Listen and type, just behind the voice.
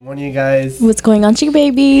Morning, you guys. What's going on, chica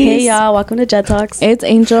babies? Hey y'all, welcome to Jet Talks. It's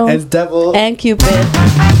Angel. It's Devil. And Cupid.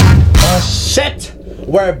 Oh shit,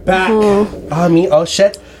 we're back. Oh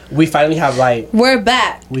shit, we finally have light. We're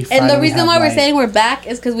back. And the finally reason have why we're light. saying we're back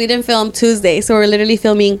is because we didn't film Tuesday, so we're literally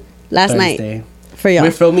filming last Thursday. night for y'all.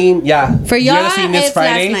 We're filming, For y'all, You're seeing this it's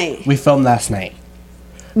Friday. last night. We filmed last night.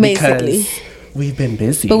 Basically. Because we've been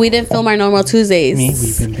busy. But we didn't film our normal Tuesdays.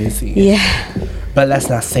 We've been busy. Yeah. But let's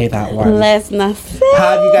not say that one. Let's not say. How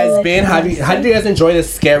have you guys been? How did you guys enjoy the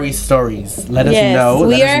scary stories? Let us know.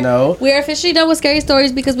 Let us know. We are officially done with scary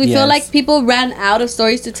stories because we feel like people ran out of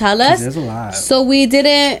stories to tell us. There's a lot. So we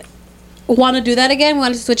didn't want to do that again. We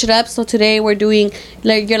wanted to switch it up. So today we're doing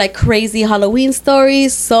your crazy Halloween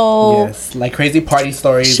stories. So yes, like crazy party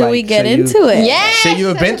stories. Should like, we get into it? Yeah. Shit, you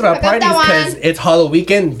have been through our parties because it's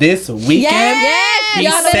Halloween this weekend. Yes. Be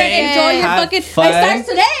Y'all better safe, enjoy your have fucking. fun. It starts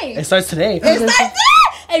today. It starts today. It starts today.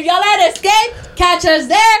 If y'all at Escape, catch us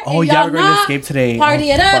there. Oh, if yeah, y'all we're going to not, Escape today. Party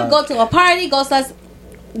Oh, it up. fuck. Go to a party. Go sus.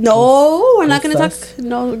 No, we're not gonna talk. sus?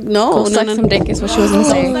 No. Go suck some dick is what she was gonna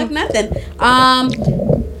Don't say. suck nothing.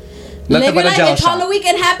 Nothing Live but your a gel life. It's shot. Halloween.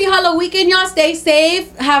 Happy Halloween, y'all. Stay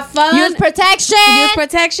safe. Have fun. Use protection. Use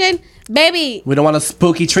protection, baby. We don't want a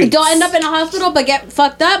spooky treat. Don't end up in a hospital, but get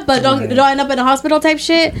fucked up. But don't end up in a hospital type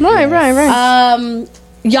shit. Right.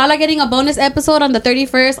 Y'all are getting a bonus episode on the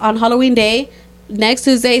 31st on Halloween Day. Next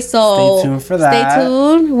Tuesday, so Stay tuned for that. Stay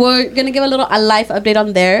tuned. We're gonna give a life update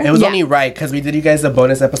on there. It was only right because we did you guys a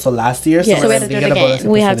bonus episode last year, Yeah, so so we we're had to gonna do it get a bonus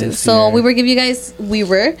again. We have episode to. this So year. we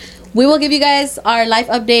will give you guys our life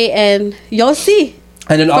update, and you'll see.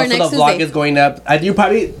 And then for also the next vlog Tuesday. is going up. I'm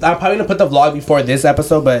probably gonna put the vlog before this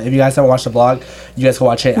episode, but if you guys haven't watched the vlog, you guys can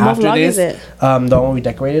watch it What after vlog this. is it? The one we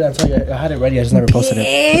decorated. I'm telling you, I had it ready. I just never posted it.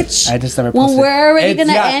 Bitch. I just never When posted it. we're already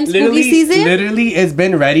gonna end spooky season? Literally, it's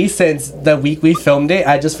been ready since the week we filmed it.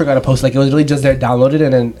 I just forgot to post. Like it was really just there, downloaded,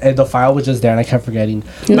 and the file was just there, and I kept forgetting.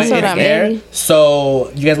 But it's what I there, mean.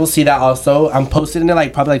 so you guys will see that also. I'm posting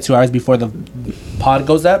it probably 2 hours before the pod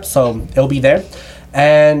goes up, so it'll be there.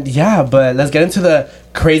 And yeah, but let's get into the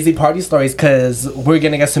crazy party stories because we're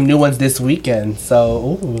gonna get some new ones this weekend.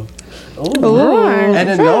 So, and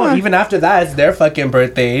then even after that, it's their fucking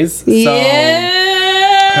birthdays. So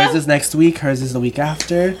Yeah. hers is next week. Hers is the week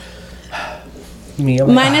after. Me,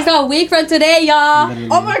 I'm Mine is a week from today, y'all. Literally.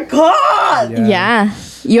 Oh my god. Yeah.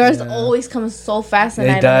 Yours Yeah. always comes so fast. And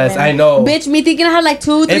It does. I know. Bitch, me thinking I had like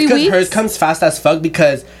 2-3 It's because weeks. hers comes fast as fuck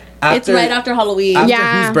because after It's right after Halloween. after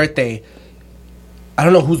Yeah. whose birthday? I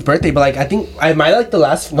don't know whose birthday, but like I think I might like the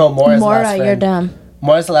last. No, Mora's the last Mora, friend. you're dumb.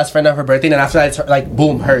 Mora's the last friend of her birthday, and after that, it's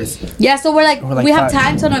boom, hers. Yeah, so we're like We're like we have five.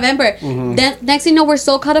 time till November. Then next thing you know, we're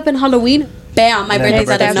so caught up in Halloween. Bam, my And then birthday's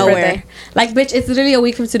her out of birthday's nowhere. birthday. Like, bitch, it's literally a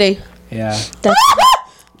week from today. Yeah.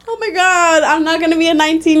 Oh my god, I'm not gonna be a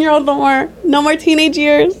 19-year-old no more. No more teenage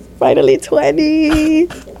years. Finally 20.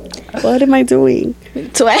 What am I doing?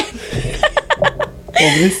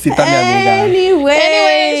 Pobrecita mi amiga.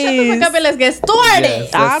 Anyway, shut the fuck up and let's get started.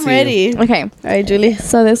 Yes, let's I'm see. ready. Okay. All right, Julie.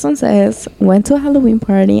 So this one says, went to a Halloween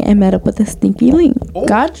party and met up with a stinky link. Oh.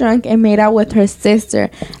 Got drunk and made out with her sister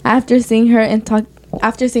after seeing her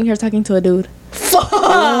talking to a dude.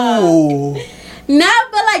 Oh. Nah,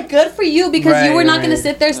 but like good for you because you were not gonna Right.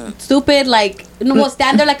 sit there stupid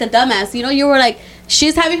stand there like a dumbass. You know, you were like,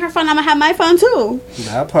 she's having her fun. I'm gonna have my fun too.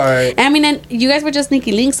 That part. I mean, and you guys were just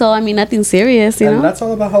sneaky links, so I mean, nothing serious. You And know, that's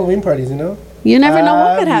all about Halloween parties, you know? you never know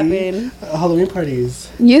what could happen. Halloween parties.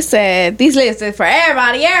 You said these lists is for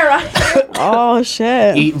everybody. Oh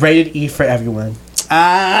shit! Rated E for everyone.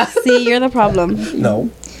 See, you're the problem. No.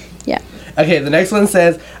 Yeah. Okay, the next one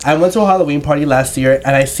says, I went to a Halloween party last year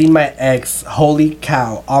and I seen my ex. Holy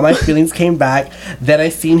cow. All my feelings came back. Then I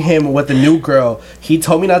seen him with a new girl. He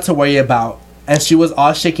told me not to worry about. And she was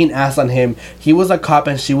all shaking ass on him. He was a cop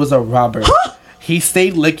and she was a robber. He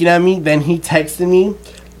stayed looking at me. Then he texted me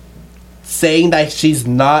saying that she's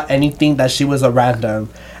not anything, that she was a random.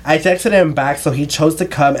 I texted him back, so he chose to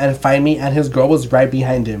come and find me, and his girl was right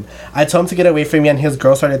behind him. I told him to get away from me, and his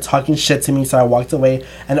girl started talking shit to me, so I walked away,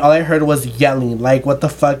 and all I heard was yelling, like, what the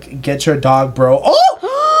fuck, get your dog, bro.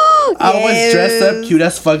 Oh! I was dressed up cute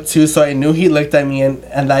as fuck, too, so I knew he looked at me, and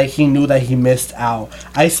like, he knew that he missed out.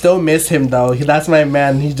 I still miss him, though. That's my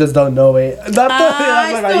man. He just don't know it. I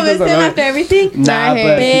still miss him after everything. Nah,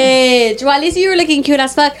 but... Bitch. Well, at least you were looking cute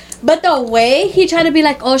as fuck. But the way he tried to be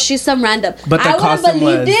like, oh, she's some random. But the I would have costume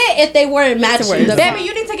believed was- it if they weren't matching. Baby,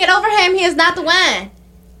 you need to get over him. He is not the one.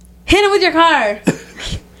 Hit him with your car.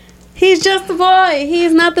 He's just a boy.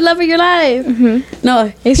 He's not the love of your life.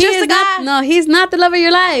 No, He's he just is a not- guy. No, he's not the love of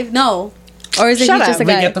your life. No. Or is it Shut he's just a up.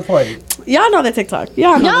 We guy? get the point. Y'all know the TikTok.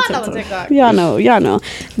 Y'all know the TikTok. Y'all know.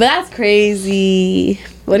 But that's crazy.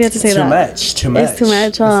 What do you have to say? Too much. Too much. It's too much.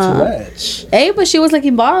 It's too much. Hey, but she was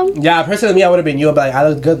looking bomb. Yeah, personally, me, I would have been you. But like, I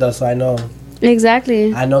looked good though, so I know.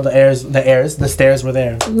 Exactly. I know the stairs were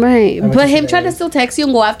there. Right. I went But to him the trying to airs. still text you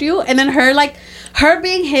and go after you, and then her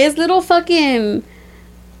being his little fucking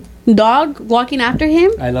dog walking after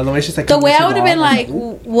him. I know the way she's like. The "Come way get I your would have been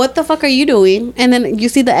dog." like, what the fuck are you doing? And then you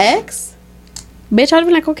see the ex, bitch. I'd have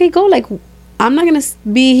been like, okay, go. Like, I'm not gonna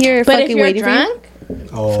be here But if fucking you're waiting drunk, for you.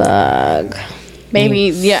 Oh. Fuck.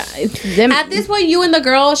 baby, yeah. It's them. At this point, you and the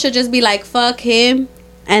girl should just be like, fuck him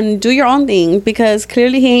and do your own thing, because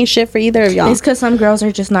clearly he ain't shit for either of y'all. It's because some girls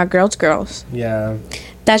are just not girls. Yeah.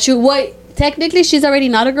 That you technically she's already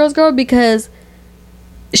not a girl's girl because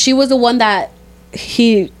she was the one that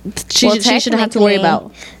she shouldn't have to worry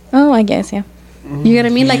about. Oh, I guess, yeah. You know what I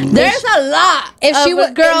mean? Like There's a lot if she of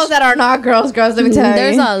was girls that are not girls, let me tell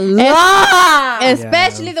there's you. a lot.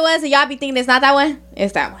 Especially the ones that y'all be thinking it's not that one.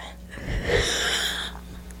 It's that one.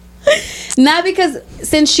 Not because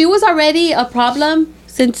since she was already a problem,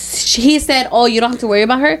 since he said, "Oh, you don't have to worry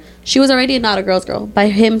about her," she was already not a girl's girl by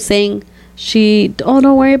him saying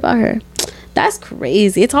don't worry about her. That's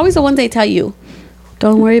crazy. It's always the ones they tell you,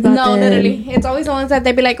 don't worry about. No, them. literally. It's always the ones that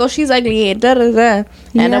they be like, oh, she's ugly. Da, da, da.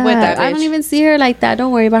 End up with that bitch. I don't even see her like that.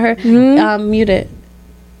 Don't worry about her. Mhm. Mute it.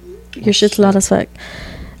 Your shit's loud as fuck.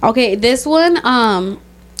 Okay, this one, I'm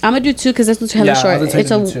gonna do two because this one's hella Yeah, short. I'll take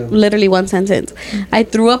It's it to two. literally one sentence. I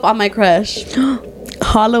threw up on my crush.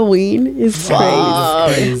 Halloween is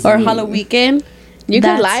crazy. Crazy. Or Halloween. You could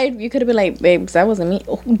That's- lie. You could have been like, babes, that wasn't me.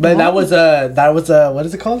 Oh, But that was what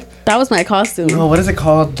is it called? That was my costume. Oh, what is it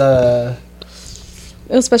called? it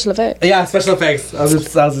was special effects. Yeah, special effects. I was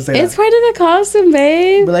just saying. It's part of the costume,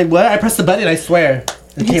 babe. But like, what? I pressed the button. I swear,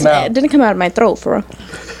 it came out. It didn't come out of my throat, for real.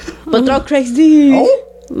 But throat crazy. Oh,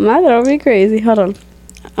 My throat be crazy. Hold on.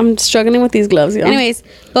 I'm struggling with these gloves, y'all. Anyways,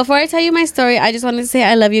 before I tell you my story, I just wanted to say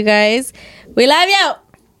I love you guys. We love you.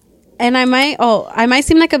 And I might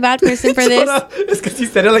seem like a bad person for this. Hold on. It's because you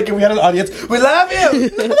said it like we had an audience. We love you.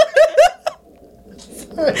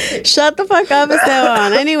 Shut the fuck up,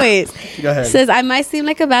 Esteban. Anyways, Go ahead. says I might seem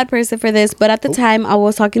like a bad person for this, but at the time I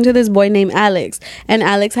was talking to this boy named Alex, and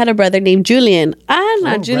Alex had a brother named Julian.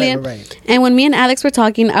 Not Julian. Right. And when me and Alex were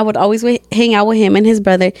talking, I would always hang out with him and his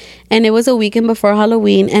brother. And it was a weekend before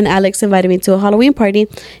Halloween, and Alex invited me to a Halloween party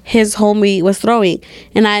his homie was throwing.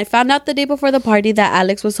 And I found out the day before the party that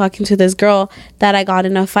Alex was talking to this girl that I got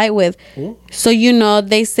in a fight with. So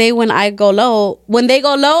they say when they go low,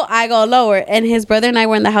 I go lower. And his brother and I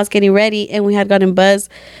were in the house getting ready, and we had gotten buzz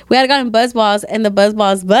balls, and the buzz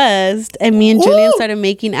balls buzzed, and me and Julian started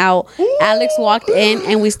making out. Alex walked in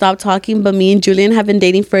and we stopped talking, but me and Julian have been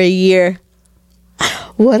dating for a year.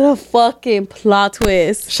 What a fucking plot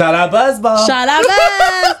twist. Shout out Buzzball. Shout out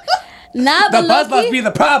Buzz. Nah, The but Buzzballs Loki, be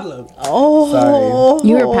the problem. oh, Sorry.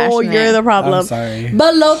 You were passionate. You're the problem. I'm sorry.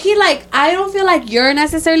 But Loki, like, I don't feel like you're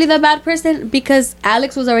necessarily the bad person because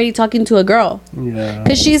Alex was already talking to a girl. Yeah.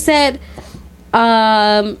 Because she said,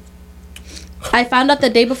 I found out the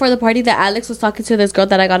day before the party that Alex was talking to this girl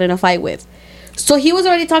that I got in a fight with. So he was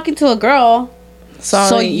already talking to a girl.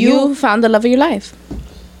 So you found the love of your life.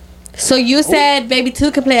 So you said baby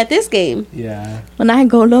two could play at this game. Yeah. When I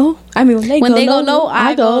go low, when they go low,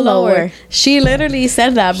 I go lower. She literally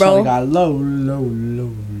said that, Bro. bro. Got low.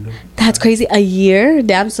 That's crazy. A year?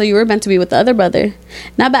 Damn, so you were meant to be with the other brother.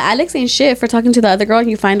 Nah, but Alex ain't shit for talking to the other girl and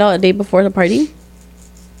you find out a day before the party.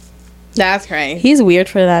 That's crazy. He's weird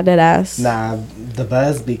for that, dead ass. Nah, the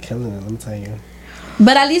Buzz be killing it. Let me tell you.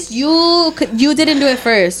 But at least you didn't do it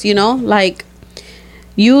first, you know? Like,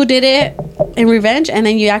 you did it in revenge and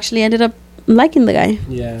then you actually ended up liking the guy.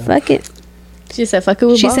 Yeah. Fuck it. She said, fuck it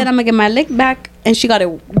with She ball. said, I'm gonna get my lick back. And she got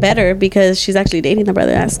it better because she's actually dating the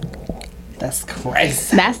brother ass. That's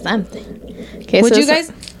crazy. That's something. Okay,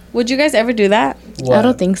 Would you guys ever do that? What? I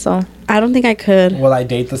don't think so. I don't think I could. Will I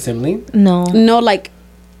date the sibling? No. No, like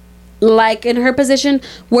in her position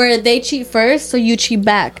where they cheat first, so you cheat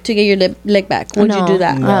back to get your lick back. Would you do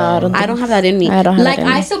that? No. I don't have that in me. I don't have like that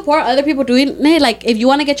in I me. support other people doing it. Like if you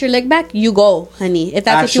want to get your lick back, you go, honey. If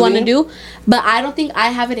that's what you want to Actually, do. But I don't think I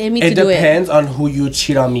have it in me It to do it. depends on who you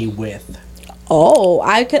cheat on me with. Oh,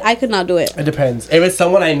 I could not do it. It depends. If it's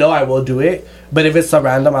someone I know, I will do it. But if it's so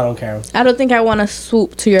random, I don't care. I don't think I want to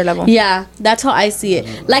swoop to your level. Yeah, that's how I see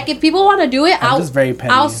it. Like if people want to do it, I'm just very petty.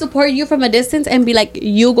 I'll support you from a distance and be like,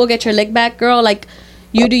 you go get your lick back, girl. Like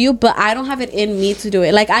you do you, but I don't have it in me to do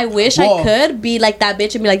it. Like I wish I Whoa. could be like that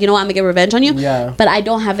bitch and be like, you know what, I'm gonna get revenge on you. Yeah. But I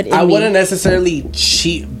don't have it in I me. wouldn't necessarily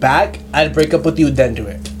cheat back. I'd break up with you, then do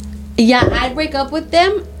it. Yeah, I'd break up with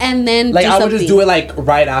them and then Like do I would something. just do it like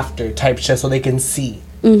right after type shit so they can see.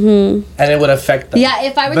 Mm-hmm. And it would affect them. Yeah,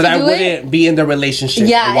 if I were but to I do wouldn't be in the relationship.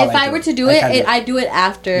 Yeah, while if I were to do it, I do it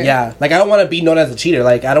after. Yeah, like I don't want to be known as a cheater.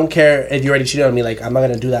 Like I don't care if you already cheated on me. Like I'm not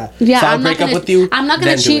gonna do that. Yeah, so I'll I'm break not gonna, up with you. I'm not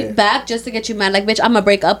gonna cheat back just to get you mad. Like, bitch, I'm gonna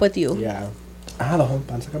break up with you. Yeah.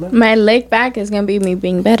 My leg back is gonna be me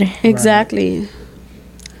being better. Exactly.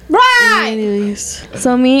 Right. Anyways.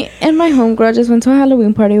 So me and my homegirl just went to a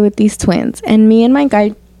Halloween party with these twins, and me and my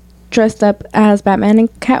guy dressed up as Batman and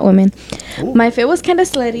Catwoman. Ooh. My fit was kind of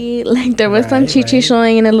slutty, like there was some chichi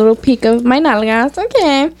showing and a little peek of my nalgas.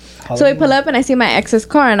 Okay. So we pull up and I see my ex's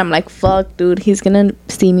car and I'm like, fuck, dude, he's gonna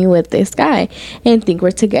see me with this guy and think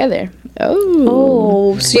we're together.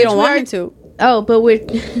 Oh, so you don't want me to? Oh, but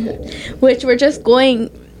which we're just going.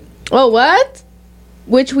 Oh, what?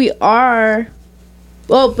 Which we are.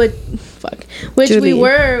 Oh, but fuck. Which Julie.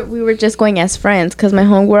 we were just going as friends because my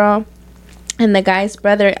homegirl and the guy's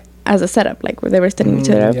brother as a setup, like where they were setting each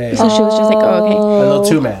other up. Yeah. So she was just like, oh, okay. A little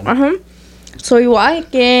two-man. So we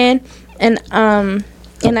walk in and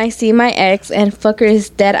I see my ex and fucker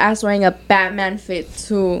is dead ass wearing a Batman fit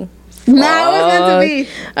too. Now it's meant to be.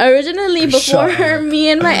 Originally, before me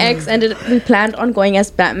and my ex we planned on going as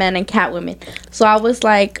Batman and Catwoman. So I was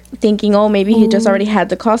like thinking, oh, maybe he just already had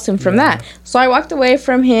the costume from that. So I walked away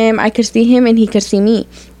from him. I could see him and he could see me.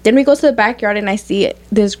 Then we go to the backyard and I see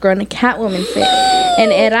this girl in a Catwoman fit.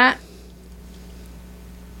 And era...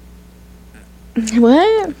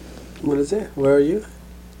 What? What is it? Where are you?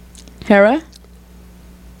 Hera.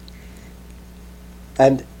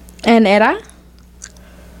 And era.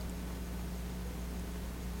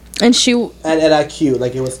 And era cute,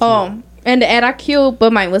 like it was cute. Oh, and era cute,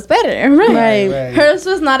 but mine was better, right? Hers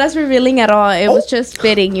was not as revealing at all. It was just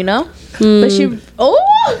fitting, you know. But she but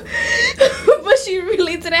she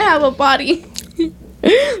really didn't have a body.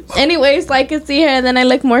 Anyways, so I could see her, and then I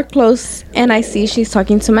look more close, and I see she's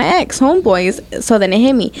talking to my ex homeboys. So then it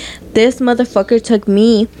hit me. This motherfucker took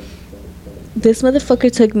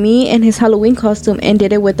me in his Halloween costume and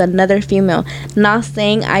did it with another female. Not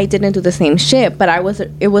saying I didn't do the same shit, but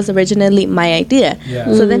it was originally my idea.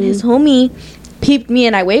 Yeah. So then his homie peeped me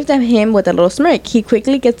and I waved at him with a little smirk. He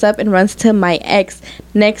quickly gets up and runs to my ex.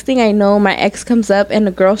 Next thing I know, my ex comes up and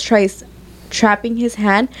the girl tries trapping his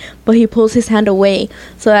hand, but he pulls his hand away.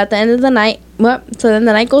 So at the end of the night, so then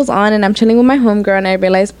the night goes on and I'm chilling with my homegirl and I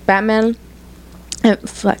realize Batman... And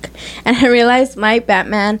I realized my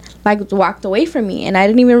Batman like walked away from me and I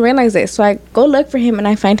didn't even realize it. So I go look for him and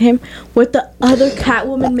I find him with the other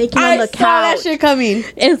Catwoman making on the couch. I saw that shit coming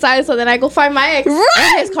inside. So then I go find my ex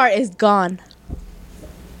and his car is gone.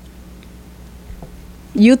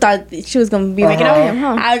 You thought she was gonna be making out with him,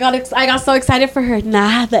 huh? I got so excited for her.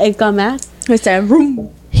 Nah, the ex got mad. He said,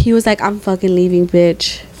 "Room." He was like, "I'm fucking leaving,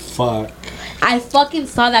 bitch." Fuck. I fucking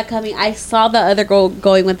saw that coming. I saw the other girl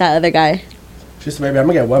going with that other guy. She said, "Baby, I'm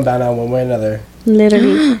gonna get one Batman one way or another."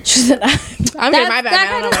 Literally. She said, "I'm getting my Batman." That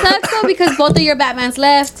kind of sucks though because both of your Batmans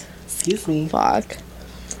left. Excuse me. Fuck.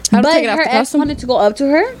 But her ex wanted to go up to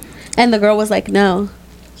her, and the girl was like, "No."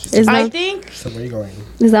 I think. So where are you going?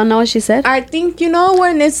 Is that not what she said? I think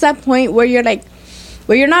when it's that point where you're like,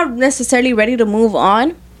 where you're not necessarily ready to move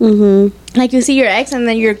on. Mm-hmm. Like you see your ex and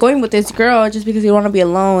then you're going with this girl just because you want to be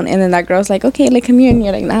alone, and then that girl's like, "Okay, like come here," and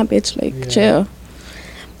you're like, "Nah, bitch, like chill."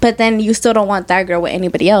 But then you still don't want that girl with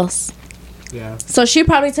anybody else. Yeah. So she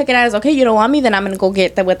probably took it as, okay, you don't want me, then I'm gonna go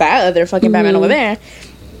get that with that other fucking Batman over there.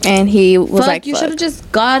 And he was like, you should have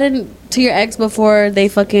just gotten to your ex before they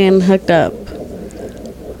fucking hooked up.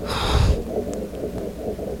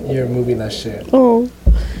 You're moving that shit. Oh.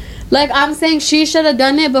 Like, I'm saying she should have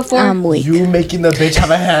done it before. I'm weak. You making the bitch have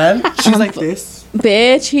a hand? She's like this.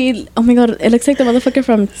 Bitch, oh my god, it looks like the motherfucker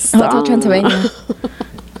from Hotel Transylvania.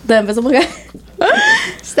 The invisible guy.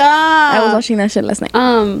 Stop. I was watching that shit last night.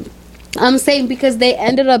 I'm saying because they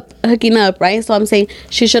ended up hooking up, right? So I'm saying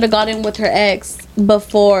she should have gotten with her ex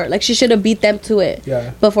before. Like, she should have beat them to it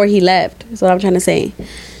before he left. That's what I'm trying to say.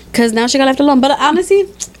 Because now she got left alone. But honestly,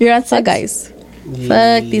 you're at fuck guys.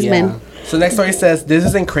 Fuck these men. So next story says, this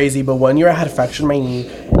isn't crazy, but 1 year I had fractured my knee,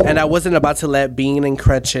 and I wasn't about to let being in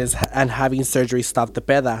crutches and having surgery stop the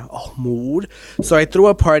peda. Oh, mood. So I threw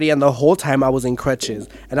a party, and the whole time I was in crutches,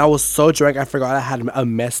 and I was so drunk I forgot I had a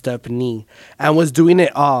messed up knee, and was doing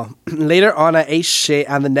it all. Later on, I ate shit,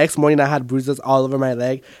 and the next morning I had bruises all over my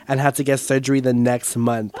leg, and had to get surgery the next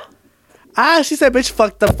month. She said, bitch,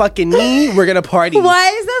 fuck the fucking knee. We're gonna party.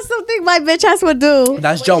 Why is that something my bitch ass would do?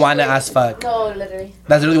 That's Joanna as fuck. No, literally.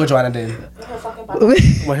 That's literally what Joanna did.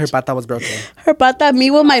 When her pata was broken. Her pata,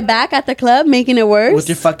 me with my back at the club, making it worse. With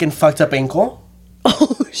your fucking fucked up ankle?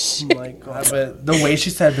 Oh, shit. Oh my god, but the way she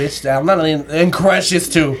said, bitch, I'm not in crutches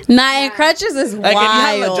too. Nah, in crutches is like, wild.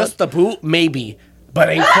 If you had just the boot, maybe. But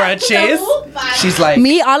in crutches, she's like...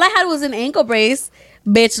 Me, all I had was an ankle brace.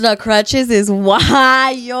 Bitch, the crutches is wild.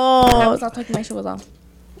 I was not talking, my shit was off.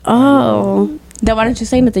 Oh. Then why don't you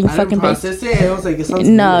say anything, you fucking bitch? I was like, it sounds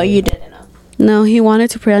No, weird. you didn't know. No, he wanted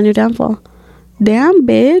to pray on your downfall. Damn, I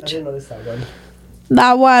bitch. didn't notice that one.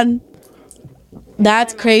 That one.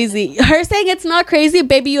 That's crazy. Her saying it's not crazy,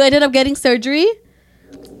 baby, you ended up getting surgery?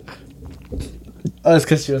 Oh, it's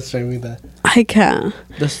because she was showing me that. I can't.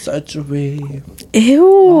 The surgery. Ew.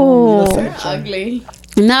 Oh, the Ugly.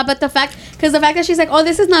 Nah, but the fact that she's like, oh,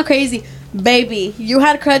 this is not crazy. Baby, you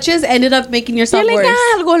had crutches, ended up making yourself worse.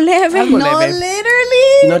 Algo leve. Algo No, leve.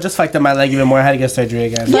 literally. No, just fucked up my leg even more. I had to get surgery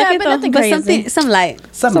again. Yeah, Fuck it but though. nothing But crazy. some light.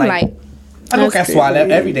 Some Some light. light. I don't That's care swallow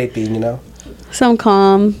crazy. everyday thing, you know. Some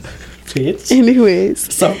calm. Bitch.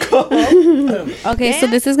 Anyways. So cool. Okay, so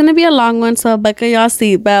this is going to be a long one, so buckle your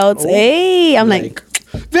seatbelts. Oh. Hey, I'm like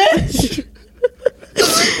bitch.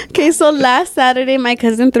 okay, so last Saturday, my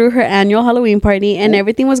cousin threw her annual Halloween party and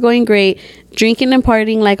everything was going great, drinking and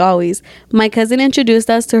partying like always. My cousin introduced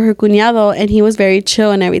us to her cuñado and he was very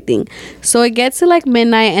chill and everything. So it gets to like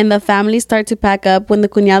midnight and the family start to pack up when the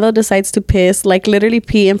cuñado decides to piss, like literally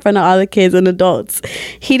pee in front of all the kids and adults.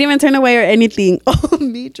 He didn't even turn away or anything. Oh,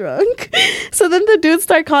 me drunk. So then the dudes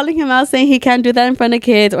start calling him out saying he can't do that in front of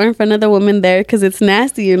kids or in front of the women there because it's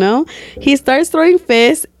nasty, you know? He starts throwing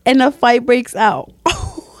fists and a fight breaks out.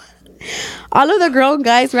 All of the grown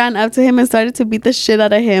guys ran up to him and started to beat the shit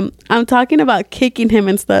out of him. I'm talking about kicking him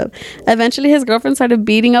and stuff. Eventually his girlfriend started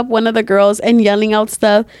beating up one of the girls and yelling out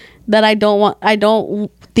stuff that I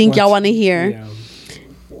don't think y'all want to hear. Yeah.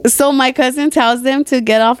 So my cousin tells them to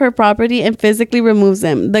get off her property and physically removes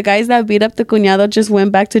them. The guys that beat up the cuñado just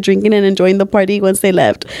went back to drinking and enjoying the party once they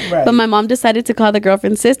left. Right. But my mom decided to call the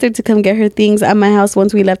girlfriend's sister to come get her things at my house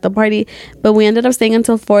once we left the party. But we ended up staying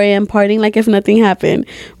until 4 a.m. partying like if nothing happened.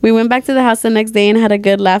 We went back to the house the next day and had a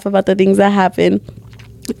good laugh about the things that happened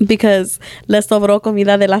because les sobró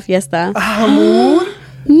comida de la fiesta. Amor.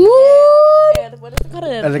 What is it called?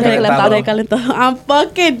 Recalentado. Recalentado. I'm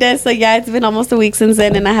fucking dead. So yeah, it's been almost a week since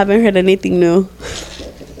then and I haven't heard anything new.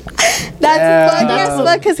 That's funny as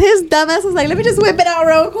fuck because his dumbass was like, let me just whip it out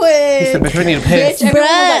real He quick. said, bitch, we need to piss. Bitch, everyone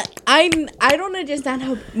was like, I don't understand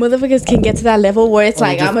how motherfuckers can get to that level where it's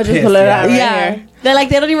like, just I'm gonna just piss, pull it yeah. out right yeah. here. They're like,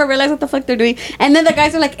 they don't even realize what the fuck they're doing. And then the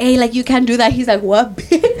guys are like, hey, like, you can't do that. He's like, what,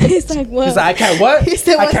 bitch? He's like, what? He's like, I can't what? He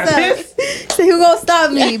said, I what's can't up? piss. He said, who gonna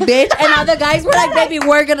stop me, bitch? And all the guys were like, baby,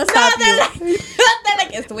 we're gonna stop you. they're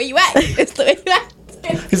like, it's the way you act. It's the way you act.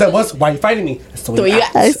 He's like, why are you fighting me? It's the way you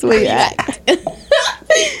act. I swear you act.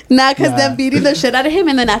 Nah, because Yeah. they're beating the shit out of him.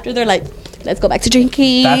 And then after, they're like, let's go back to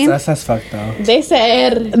drinking. That's fucked though. They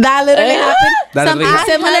said That literally happened. That Something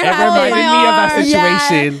literally- similar It reminded me of that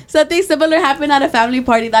situation. Yeah. Something similar happened at a family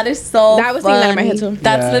party. That is so That was thinking that in my funny. head, too.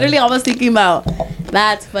 That's Yeah. literally all I was thinking about.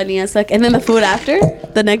 That's funny as fuck. And then the food after,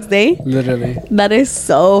 the next day. Literally. That is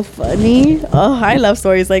so funny. Oh, I love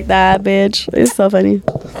stories like that, bitch. It's so funny.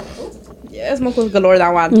 yeah, it's mocos galore, that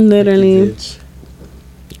one. Literally. Bitch.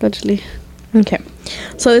 Literally. Okay.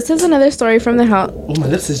 So this is another story from the house. Oh, my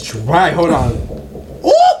lips is dry. Hold on.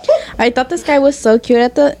 I thought this guy was so cute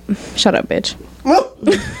at the... Shut up, bitch.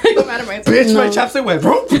 Bitch, my chapstick went,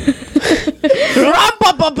 bro.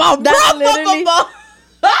 That's literally.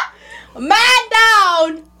 Man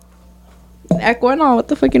down! Echoing on. What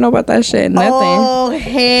the fuck you know about that shit? Nothing. Oh,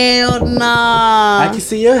 hell nah. I can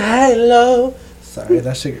see your halo. Sorry,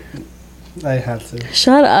 that shit. I had to.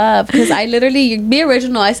 Shut up. Because I literally. Be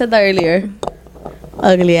original. I said that earlier.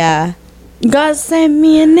 Ugly, yeah. God sent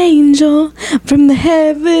me an angel from the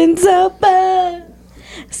heavens above.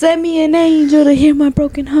 Sent me an angel to hear my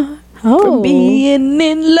broken heart from being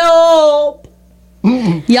in love. Y'all,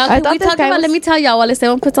 I can thought we this talk guy about, was- let me tell y'all, while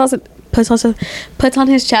Esteban puts on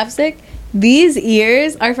his chapstick, these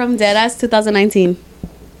ears are from Deadass 2019.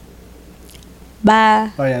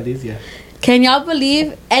 Bye. Oh, yeah, these, yeah. Can y'all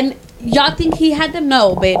believe, and y'all think he had them?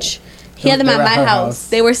 No, bitch. He had them They at were my at her house. house.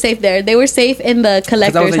 They were safe there. They were safe in the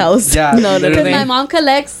collector's house. Yeah, No, Because literally. my mom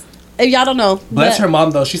collects, if y'all don't know. Bless but- her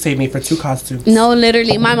mom, though. She saved me for 2 costumes. No,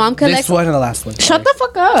 literally. My mom collects This one and the last one. Shut the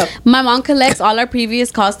fuck up. My mom collects all our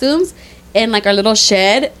previous costumes in like our little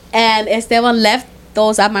shed, and Esteban left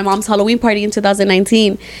those at my mom's Halloween party in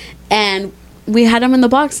 2019, and we had them in the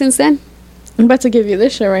box since then. I'm about to give you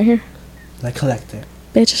this shit right here. I collect it.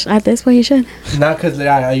 Bitch, at this point you should. Not because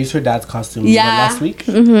I used her dad's costume Yeah. last week.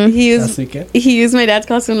 He Last used weekend. he used my dad's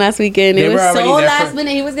costume last weekend. They It were was already so there last for-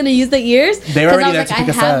 minute. He was gonna use the ears. They were 'cause already I was there like, to pick I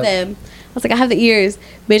us have up. them. I was like, I have the ears.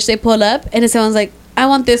 Bitch, they pull up, and someone's like, I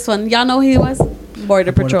want this one. Y'all know who he was?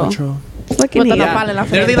 Border Patrol. Fucking With the hate nopal en la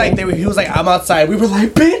Literally, frente. like, he was like, I'm outside. We were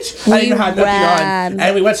like, bitch. I didn't even have nothing ran. on.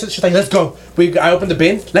 And we went, she's like, let's go. I opened the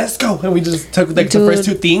bin. Let's go. And we just took, like, the Dude. first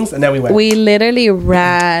 2 things, and then we went. We literally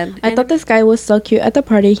ran. I thought this guy was so cute at the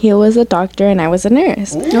party. He was a doctor and I was a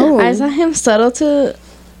nurse. Oh. I saw him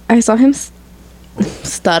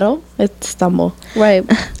stumble. It's stumble. Right.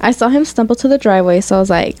 I saw him stumble to the driveway, so I was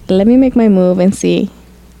like, let me make my move and see.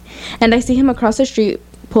 And I see him across the street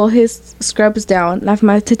pull his scrubs down, left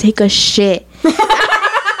my to take a shit. I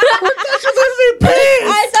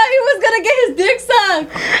I thought he was gonna get his dick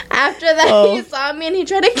sucked. After that, he saw me and he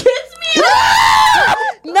tried to kiss me.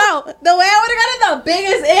 No, the way I would have gotten the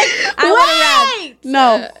biggest ick, I would have ran.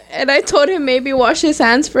 No. And I told him maybe wash his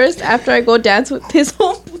hands first after I go dance with his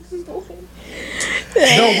home.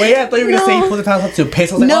 No way, I thought you were gonna say he pulled the pants up to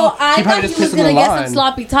piss. I was like, No, oh, I he thought probably he just was pissed on gonna the get lawn. some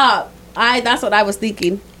sloppy top. That's what I was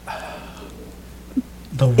thinking.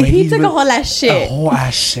 The way He took a whole ass shit. A whole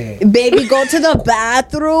ass shit. Baby, go to the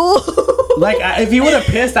bathroom. Like, if he would have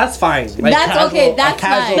pissed, that's fine. Like, That's casual, okay, a that's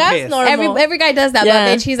casual fine. That's piss. normal. Every guy does that, Yeah.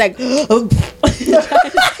 but bitch, he's like,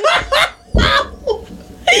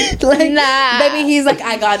 like, Nah. baby, he's like,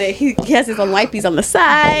 I got it. He has his own wipies on the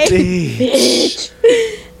side. Bitch.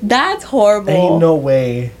 That's horrible. Ain't no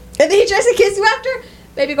way. And then he tries to kiss you after.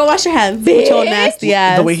 Baby, go wash your hands. With your nasty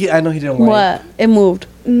ass. The way I know he didn't wipe. What? It moved.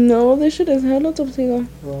 No, this shit is hella torcido.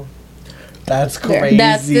 That's crazy.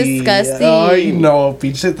 That's disgusting. Ay, no,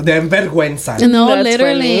 bitch. De envergüenza. No, That's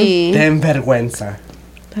literally. De envergüenza.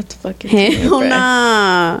 That's fucking Hell stupid.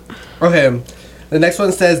 nah. Okay. The next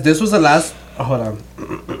one says, this was the last... Oh, hold on.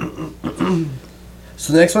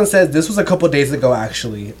 So the next one says, this was a couple days ago,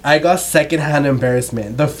 actually. I got secondhand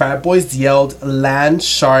embarrassment. The frat boys yelled, land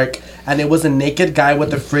shark, and it was a naked guy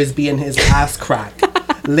with a frisbee in his ass crack.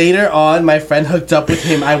 Later on, my friend hooked up with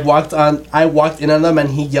him. I walked in on him, and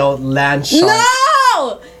he yelled, land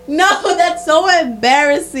shark. No, that's so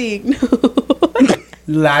embarrassing.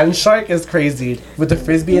 Land shark is crazy. With the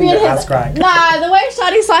frisbee in your ass crack. Nah, the way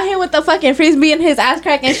Shawty saw him with the fucking frisbee in his ass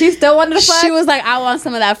crack and she still wanted to fuck. She was like, I want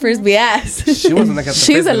some of that frisbee ass. She wasn't looking at the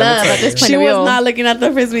She's frisbee. in let me love tell at you. this point. She of was view. not looking at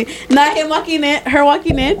the frisbee. Not her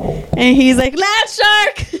walking in, and he's like, land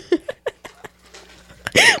shark.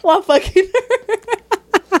 While fucking her.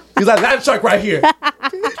 He's like, land shark right here.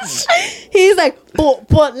 He's like,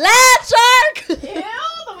 put land shark. Ew,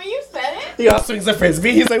 the way you said it. He also swings a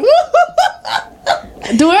frisbee. He's like, woo.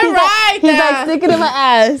 Do it right. He's like, stick it in my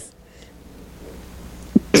ass.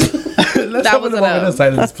 Let's That have a was moment enough. of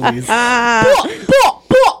silence, please.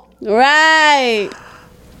 Right.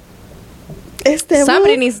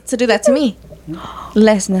 Somebody needs to do that to me.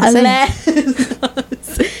 Less than Unless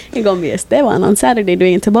it's gonna be Esteban on Saturday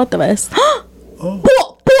doing it to both of us.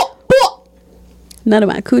 None of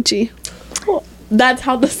my coochie. That's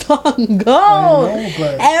how the song goes. I know,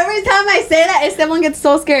 but- Every time I say that, Esteban gets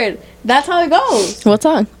so scared. That's how it goes. What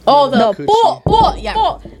song? Oh, The coochie. yeah.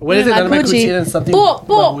 What is it? None of my coochie and something. My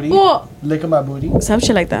booty? Lick of my booty. Some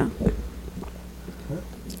shit like that.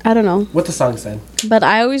 I don't know, What the song said? but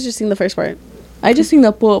I always just sing the first part. I just sing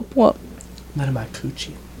the pop. None of my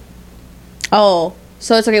coochie. Oh,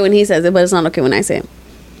 so it's okay when he says it, but it's not okay when I say it.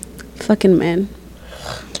 Fucking man.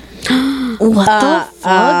 What the fuck?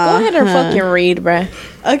 Go ahead and fucking read, bruh.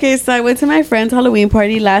 Okay, so I went to my friend's Halloween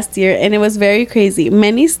party last year and it was very crazy.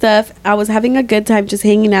 Many stuff. I was having a good time just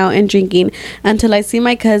hanging out and drinking until I see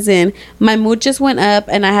my cousin. My mood just went up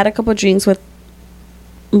and I had a couple drinks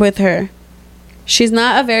with her. She's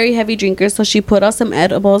not a very heavy drinker, so she put out some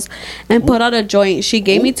edibles and put out a joint. She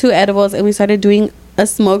gave me 2 edibles and we started doing a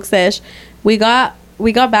smoke sesh. We got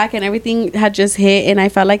back and everything had just hit and I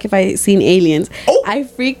felt like if I seen aliens. I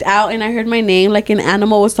freaked out and I heard my name like an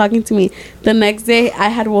animal was talking to me. The next day I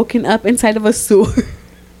had woken up inside of a sewer.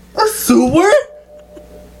 A sewer?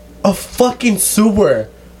 A fucking sewer.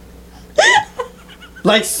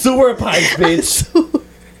 Like sewer pipes, bitch.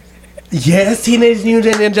 Yes, Teenage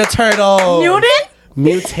Mutant Ninja Turtle.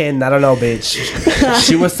 Mutant, I don't know, bitch.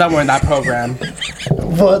 She was somewhere in that program.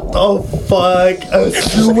 What the fuck? A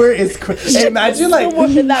sewer is crazy. Imagine, like,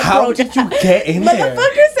 how did you get in there?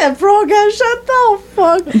 Motherfucker said program, shut the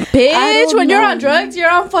fuck. Bitch, when you're on drugs, you're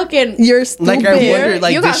on fucking. You're stupid. Like, I wonder,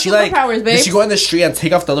 like, You did got she, like, superpowers, did bitch. she go in the street and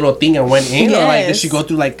take off the little thing and went in? Or, like, did she go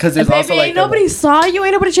through, like, because there's Baby, also, like, ain't nobody saw you.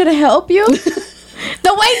 Ain't nobody trying to help you.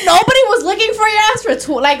 The way nobody was looking for your ass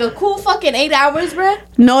for like a cool fucking 8 hours, bruh.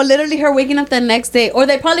 No, literally her waking up the next day. Or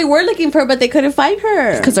they probably were looking for her, but they couldn't find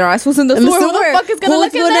her. Because her ass was in the In sewer. Who the fuck is gonna Who's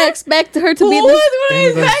look at gonna that? expect her to Who be is gonna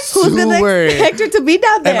in the expect? Who's gonna sewer. expect her to be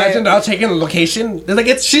down there? Imagine now checking the location. They're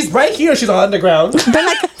like, she's right here. She's on the ground. They're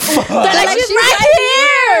like, They're like, she's right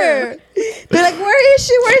here. They're like, where is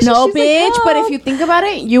she? No, She's like, bitch. But "Help." if you think about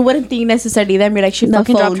it, you wouldn't think necessarily that. Be like, she The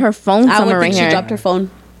fucking dropped phone. her phone I somewhere would right think she here. dropped her phone.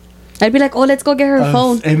 I'd be like, oh, let's go get her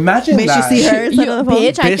phone. Imagine Bitch, that. you see her? You,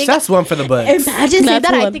 bitch, I Bitch, think. that's one for the books. Imagine saying That's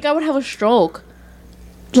that. I one. think I would have a stroke.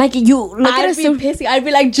 Like you look at I'd us. be pissy. I'd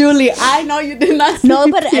be like, Julie, I know you did not. No,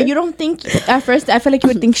 sleep but here." you don't think at first. I feel like you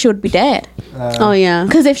would think she would be dead. Oh yeah.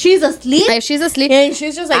 Because if she's asleep, If she's asleep, and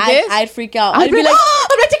she's just like this, I'd freak out. I'd be like, oh,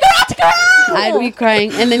 I'm gonna take her out, take her out. I'd be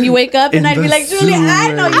crying, and then you wake up, and In I'd be the like, Julie,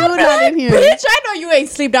 I know sewer. you're not in here. Bitch, I know you ain't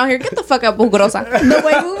sleep down here. Get the fuck up, Mugrosa. The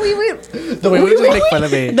way The way we just make fun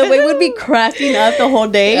of it. the way would be cracking up the whole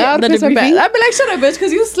day. I'd the be like, debriefing. shut up, bitch,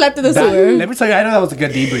 because you slept in the That- sewer. let me tell you, I know that was a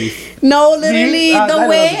good debrief. No, literally, I the know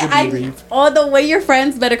way that was a good the way your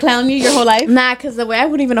friends better clown you your whole life. Nah, because the way I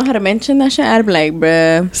wouldn't even know how to mention that shit, I'd be like,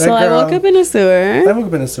 bruh. So I girl. woke up in a sewer. I woke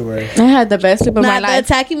up in a sewer. I had the best sleep of my Nah, the life.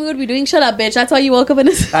 attacking me would be doing, shut up, bitch. That's why you woke up in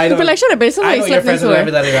a sewer. I I'd know. be like, shut up, bitch. I Somebody know your slept in the friends will never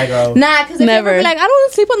sewer. let it like go. Nah, because Never. never be like, I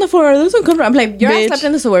don't sleep on the floor. This one comfortable. I'm like, your ass Bitch. slept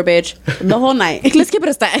in the sewer, bitch. The whole night. Let's keep it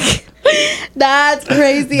a stack. That's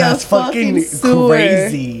crazy. That's as fucking sewer.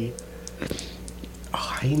 crazy.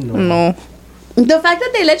 Oh, I know. No. The fact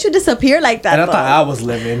that they let you disappear like that. And I though. thought I was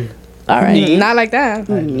living. All right. Not like that.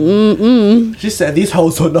 Mm-mm. She said these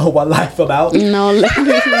hoes don't know what life about. No,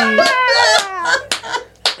 literally.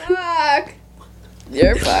 Fuck.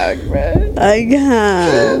 You're fucked, bro. I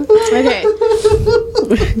can't. Okay.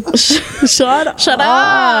 Shut up. Shut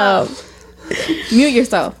up. Mute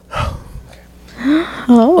yourself.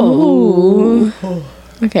 Oh.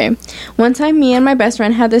 Okay. One time, me and my best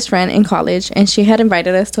friend had this friend in college, and she had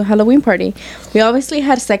invited us to a Halloween party. We obviously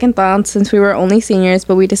had second thoughts since we were only seniors,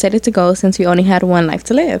 but we decided to go since we only had one life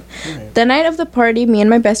to live. Right. The night of the party, me and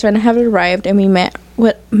my best friend had arrived, and we met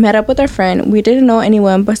up with our friend. We didn't know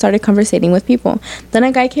anyone, but started conversating with people. Then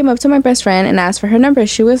a guy came up to my best friend and asked for her number.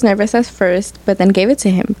 She was nervous at first, but then gave it to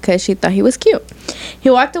him because she thought he was cute. He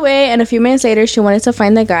walked away, and a few minutes later, she wanted to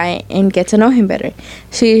find the guy and get to know him better.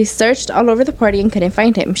 She searched all over the party and couldn't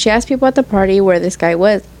find him. She asked people at the party where this guy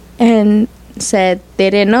was and said they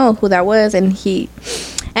didn't know who that was, and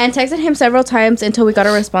texted him several times until we got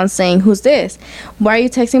a response saying, "Who's this? Why are you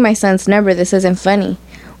texting my son's number? This isn't funny."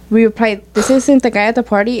 We replied, "This isn't the guy at the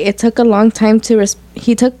party. It took a long time to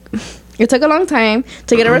It took a long time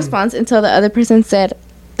to get a response until the other person said,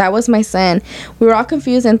 'That was my son.' We were all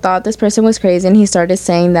confused and thought this person was crazy, and he started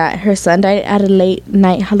saying that her son died at a late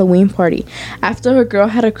night Halloween party after her girl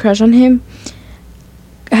had a crush on him.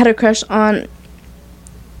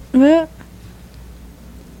 What?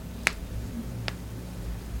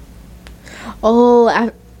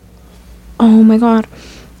 Oh my god.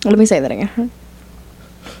 Let me say that again.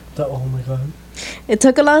 Oh my god. It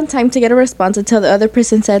took a long time to get a response until the other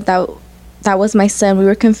person said that was my son. We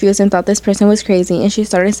were confused and thought this person was crazy, and she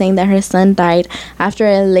started saying that her son died after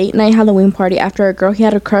a late night Halloween party after a girl he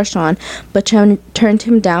had a crush on, but turned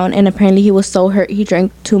him down, and apparently he was so hurt he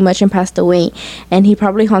drank too much and passed away, and he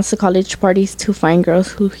probably haunts the college parties to find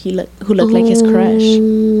girls who look like his crush.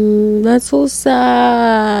 That's so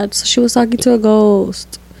sad. So she was talking to a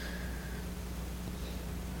ghost.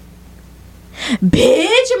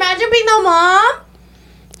 Bitch, imagine being the mom.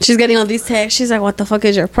 She's getting all these texts. She's like, what the fuck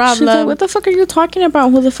is your She's problem? like, what the fuck are you talking about?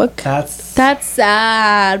 Who the fuck? That's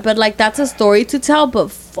sad. But, like, that's a story to tell. But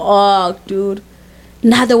fuck, dude.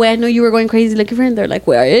 Not the way I know you were going crazy looking for him. They're like,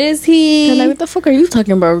 where is he? They're like, what the fuck are you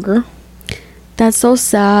talking about, girl? That's so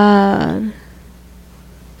sad.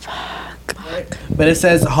 But it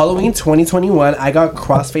says Halloween 2021, I got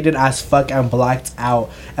crossfaded as fuck and blacked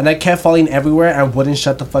out. And I kept falling everywhere and wouldn't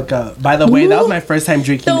shut the fuck up. By the way, that was my first time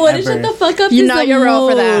drinking The ever. shut the fuck up. You is know the you're wrong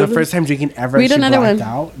for that. The first time drinking ever. Read she another blacked one.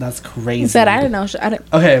 out. That's crazy. He said, I didn't know.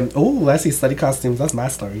 Okay. Oh, let's see. Study costumes. That's my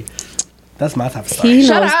story. That's my type of story. He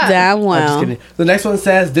Shut knows up. damn I'm just well. kidding. The next one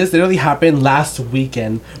says, this literally happened last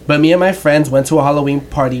weekend, but me and my friends went to a Halloween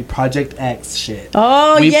party, Project X shit.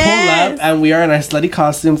 Oh, we yes. pull up and we are in our slutty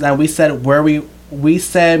costumes, and we said where we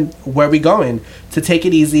going to take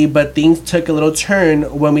it easy, but things took a little turn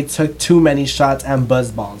when we took too many shots and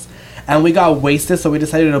buzz balls, and we got wasted. So we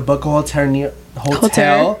decided to book a hotel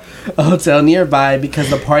nearby because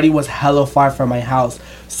the party was hella far from my house.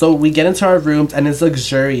 So we get into our rooms and it's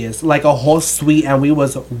luxurious, like a whole suite, and we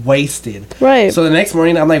was wasted. Right. So the next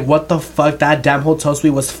morning I'm like, what the fuck? That damn hotel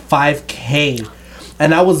suite was $5,000.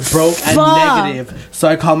 And I was broke and negative. So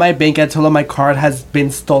I called my bank and told them my card has been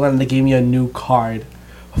stolen, and they gave me a new card.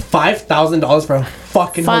 $5,000 for a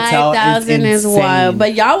fucking hotel. $5,000 is wild.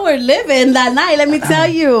 But y'all were living that night, let me tell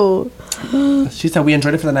you. She said we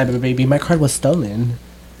enjoyed it for the night, but baby, my card was stolen.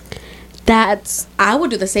 I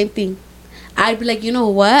would do the same thing. I'd be like, you know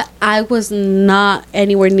what? I was not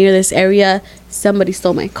anywhere near this area somebody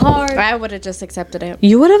stole my car. I would have just accepted it.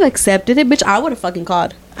 You would have accepted it, bitch. I would have fucking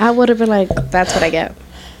called. I would have been like, that's what I get.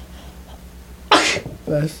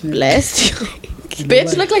 Blessed you.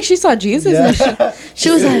 Bitch looked like she saw Jesus. Yeah. She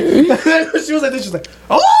was like, she was like this. She was like,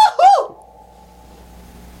 oh.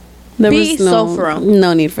 There Be was so for real.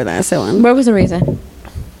 no need for that. So where was the reason?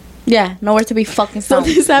 Yeah, nowhere to be fucking So found.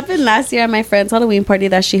 this happened last year at my friend's Halloween party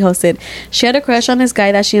that she hosted. She had a crush on this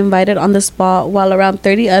guy that she invited on the spot, while around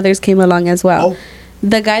 30 others came along as well. Oh.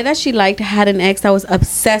 The guy that she liked had an ex that was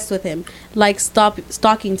obsessed with him, like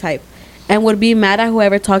stalking type, and would be mad at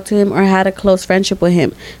whoever talked to him or had a close friendship with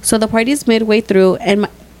him. So the party's midway through, and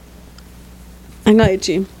I'm not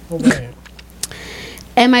itchy. Okay.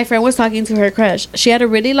 And my friend was talking to her crush. She had a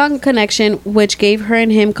really long connection, which gave her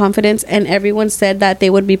and him confidence, and everyone said that they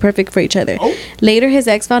would be perfect for each other. Oh. Later, his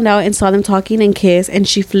ex found out and saw them talking and kiss, and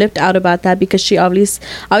she flipped out about that because she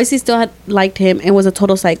obviously still had liked him and was a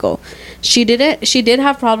total psycho. She did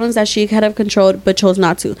have problems that she could have controlled, but chose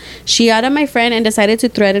not to. She yelled at my friend and decided to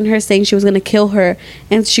threaten her, saying she was going to kill her,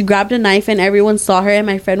 and she grabbed a knife, and everyone saw her, and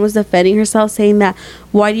my friend was defending herself, saying that,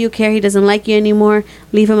 why do you care? He doesn't like you anymore.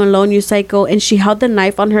 Leave him alone, you psycho. And she held the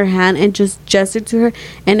knife on her hand and just gestured to her,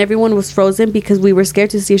 and everyone was frozen because we were scared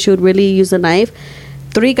to see if she would really use a knife.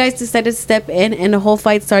 3 guys decided to step in, and the whole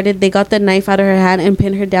fight started. They got the knife out of her hand and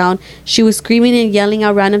pinned her down. She was screaming and yelling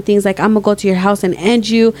out random things like, I'm gonna go to your house and end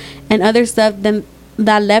you, and other stuff. Then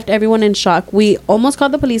that left everyone in shock. We almost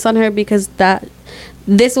called the police on her because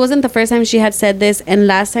this wasn't the first time she had said this, and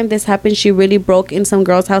last time this happened, she really broke in some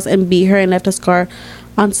girl's house and beat her and left a scar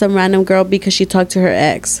on some random girl because she talked to her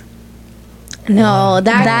ex. No,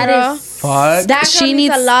 that girl. Fuck. That girl She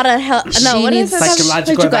needs a needs- lot of help. No, what is it?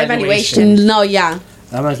 Psychological evaluation. No, yeah.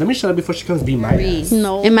 I'm like, let me shut up before she comes beat my ass.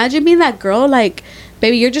 No. Imagine being that girl, like,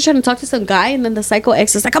 baby, you're just trying to talk to some guy, and then the psycho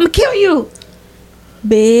ex is like, I'm gonna kill you.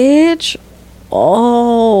 Bitch.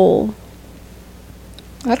 Oh.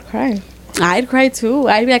 I'd cry. I'd cry too.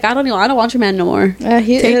 I'd be like, I don't want your man no more. Take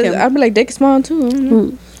him. I'd be like, Dick Small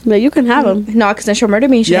too. But you can have him. No, because then she'll murder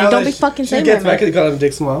me. She's like, don't be like, fucking she saying gets that. back and call him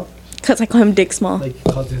Dick Small. Because I call him Dick Small. Like,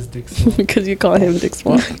 you called his Dick Small. Because you call him Dick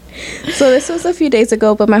Small. So this was a few days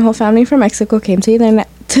ago, but my whole family from Mexico came to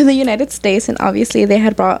the United States, and obviously they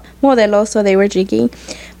had brought Modelo, so they were drinking.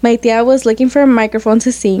 My tia was looking for a microphone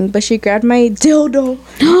to sing, but she grabbed my dildo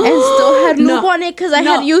and still had lube on it because I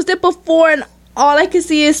had used it before, and all I could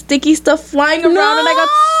see is sticky stuff flying around, and I got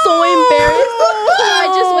so embarrassed. I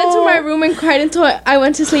just went to my room and cried until I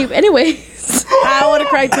went to sleep. Anyways. I would have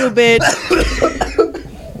cried too, bitch.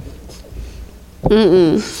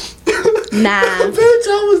 Nah. Bitch,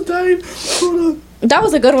 I was dying. Hold on. That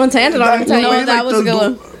was a good one to end it on. I'm telling you. No, that was a good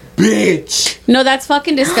one. Bitch. No, that's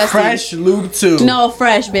fucking disgusting. Fresh lube too. No,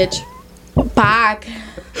 fresh, bitch. Back.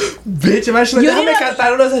 Bitch, imagine like, déjame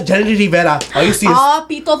cantar unas a Jenny Rivera. All you see is... Oh,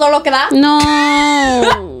 pito todo lo que da. No.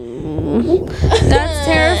 That's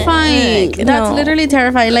terrifying. That's No. literally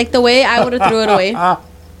terrifying. Like the way I would have threw it away. All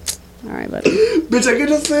right, buddy. Bitch, I could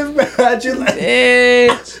just imagine like...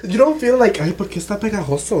 Bitch. You don't feel like, ay, ¿por qué está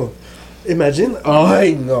pegajoso? Imagine.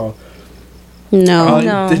 Ay, no. No. Oh,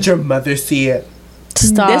 No. Did your mother see it?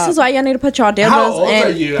 Stop. This is why y'all need to put y'all dildos How old in. are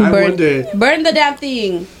you? I Burn, wonder. burn the damn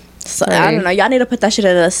thing. So, I don't know. Y'all need to put that shit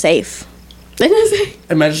in a safe.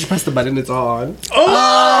 Imagine she pressed the button, it's all on.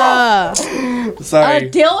 Oh! Sorry. A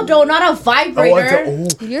dildo, not a vibrator.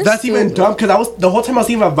 You're That's even stupid. dumb because the whole time I was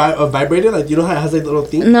thinking about a vibrator, like you know how it has like little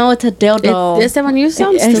thing. No, it's a dildo. This one you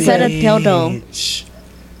sound It stupid. said a dildo. Bitch.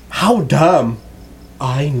 How dumb.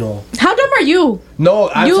 I know. How dumb are you? No,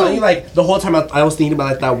 I'm telling you, like the whole time I was thinking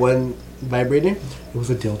about like that one vibrator. It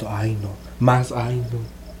was a dildo. I know. Mas I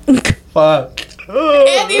know. Fuck.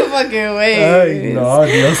 Any fucking way. Ay no,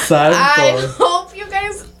 Dios santo. I hope you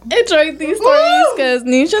guys enjoyed these stories because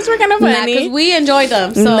Nisha's were kind of funny. Because we enjoyed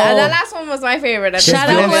them. So the last one was my favorite. shout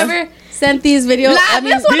out whoever sent these videos.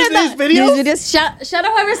 This one These videos? These videos. Shout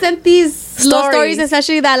out whoever sent these little stories,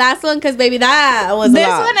 especially that last one, because baby, that was This a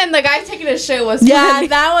lot. one and the guy taking his shit was Yeah, funny.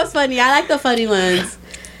 that was funny. I like the funny ones.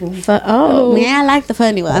 Yeah, I like the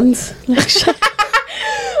funny ones.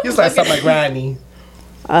 You sound like my granny.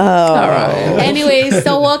 All right. Anyways,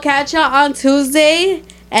 so we'll catch y'all on Tuesday,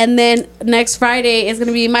 and then next Friday is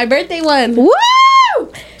gonna be my birthday one. Woo!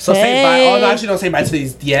 So say bye. Oh no, actually don't say bye to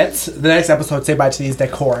these yet. The next episode, say bye to these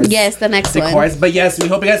decors. Yes, the next one. Decors. But yes, we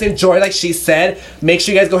hope you guys enjoy. Like she said, make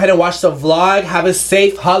sure you guys go ahead and watch the vlog. Have a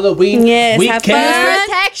safe Halloween Yes, weekend. have fun.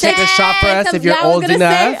 Protection. Take a shot for us if you're I was old gonna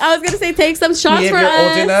enough. I was gonna say take some shots If for you're us.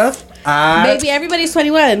 old enough. Baby, everybody's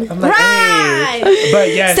 21. I'm like, Right. hey. But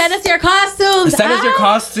yes. Send us your costumes. Send us your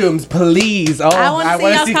costumes, please. Oh, I want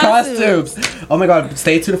to see costumes. Oh my God,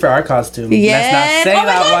 stay tuned for our costumes. Yes. Let's not say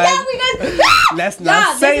that one. Let's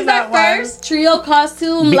not say that one. This is our first trio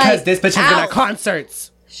costume. Because this bitch has been at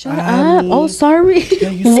concerts. Shut up. Oh, sorry.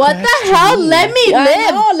 What the hell? Let me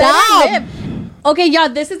live. Let me live. Okay, y'all,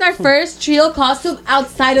 this is our first trio costume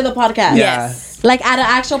outside of the podcast. Yeah. Like at an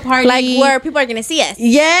actual party. Like where people are gonna see us.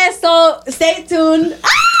 Yes, so stay tuned.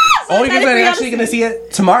 So you guys are actually gonna see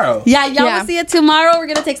it tomorrow. Yeah, y'all will see it tomorrow. We're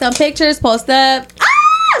gonna take some pictures, post up.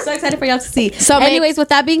 So excited for y'all to see. So anyways, with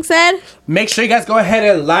that being said, make sure you guys go ahead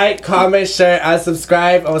and like, comment, share, and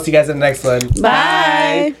subscribe. I will see you guys in the next one.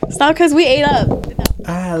 Bye. Stop, because we ate up.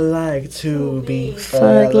 I like to be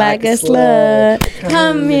fucked like a slut.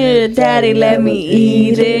 Come here, daddy, let me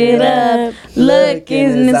eat it up. Look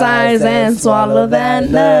in his eyes and swallow that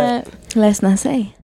nut. Let's not say.